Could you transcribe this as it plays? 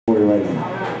right now.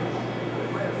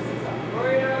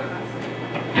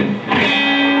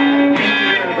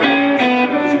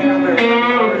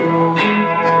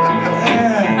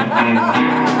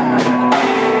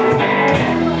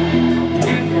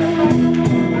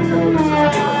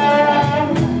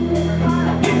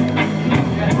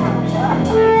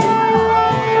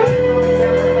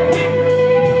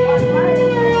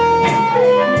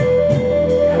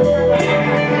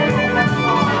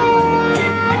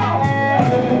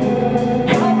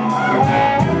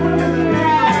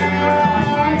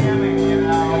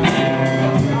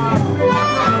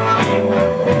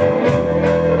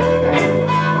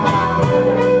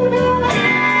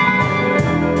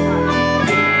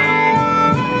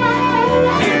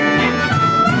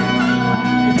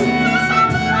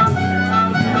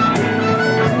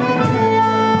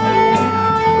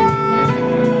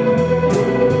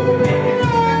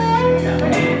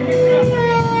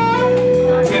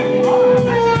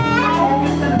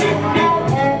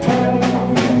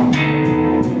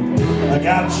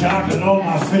 Chocolate on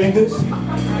my fingers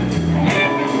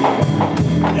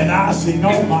and icing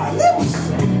on my lips.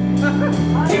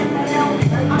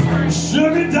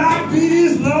 Sugar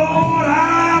diabetes, Lord,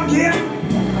 I'm getting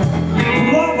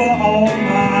rubber on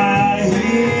my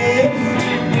hips.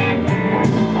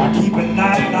 I keep a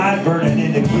night burning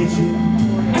in the kitchen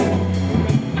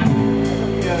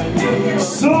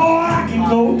so I can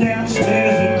go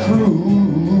downstairs and cruise.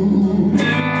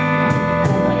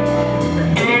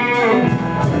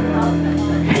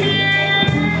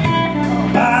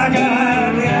 I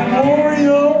got an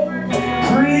Oreo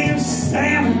cream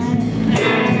sandwich,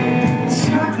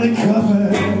 chocolate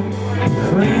covered,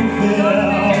 cream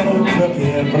filled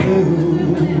cookie blue.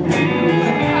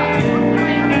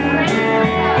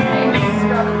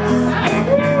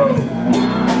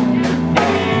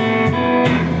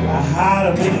 I hide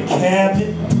them in a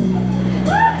cabinet,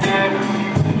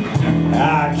 I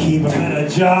keep them in a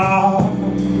jar.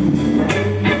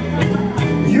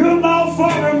 You know,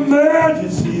 for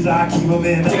emergencies, I keep them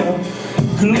in the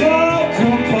glove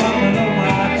compartment of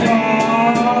my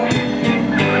car.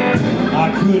 I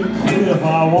couldn't quit if I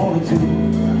wanted to.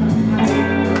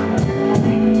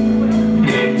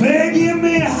 They give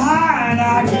me high and I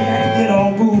can't get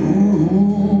on booze.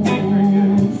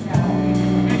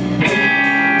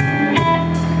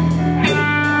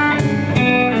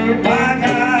 I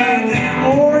got an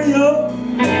Oreo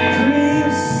cream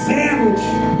sandwich,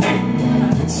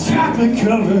 chocolate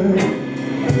covered,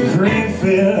 cream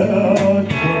filled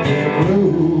cookie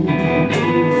blue.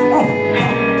 Oh.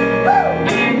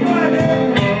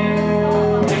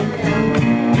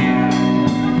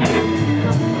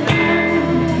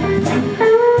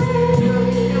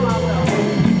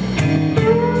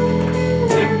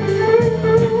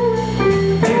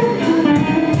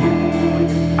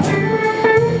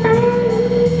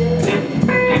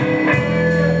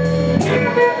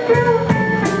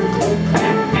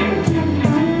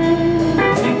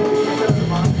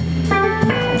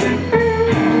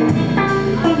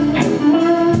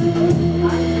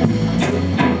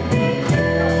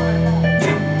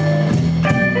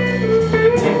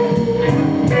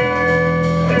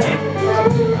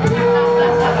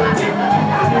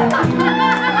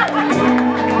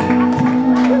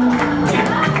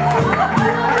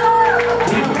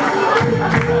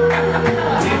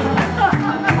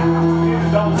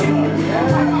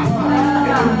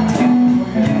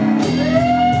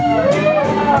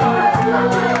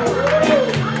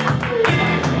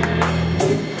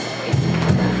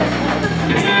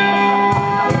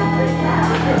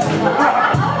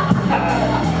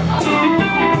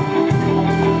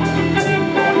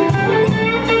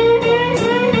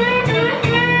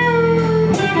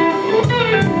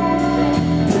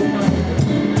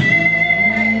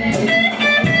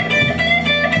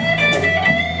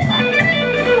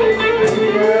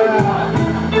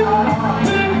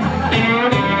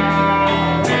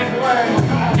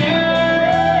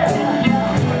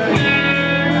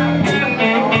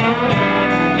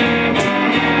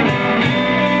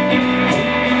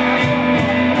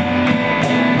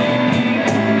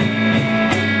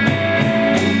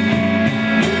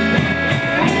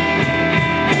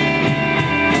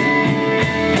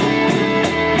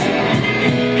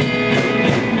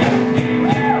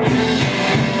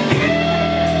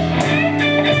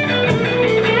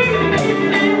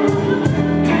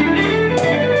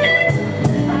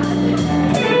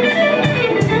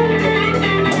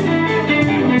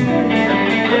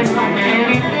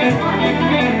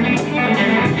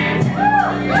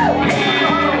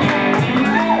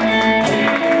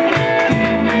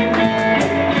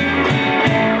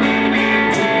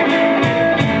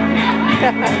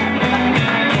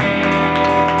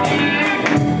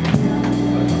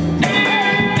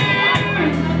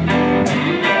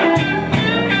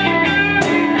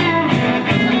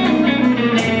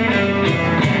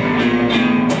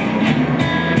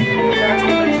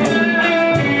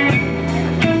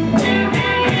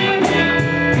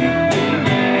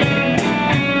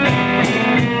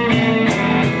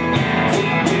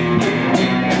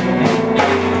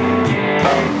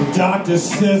 doctor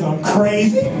says I'm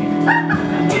crazy. You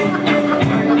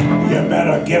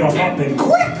better give him up and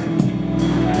quick.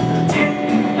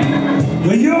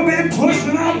 Well, you've been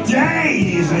pushing up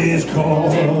daisies,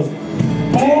 cause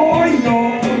boy,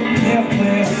 you're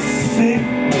definitely sick.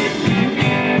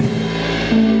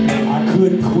 I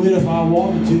couldn't quit if I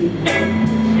wanted to.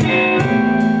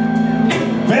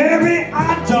 Baby,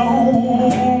 I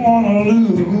don't wanna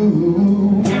lose.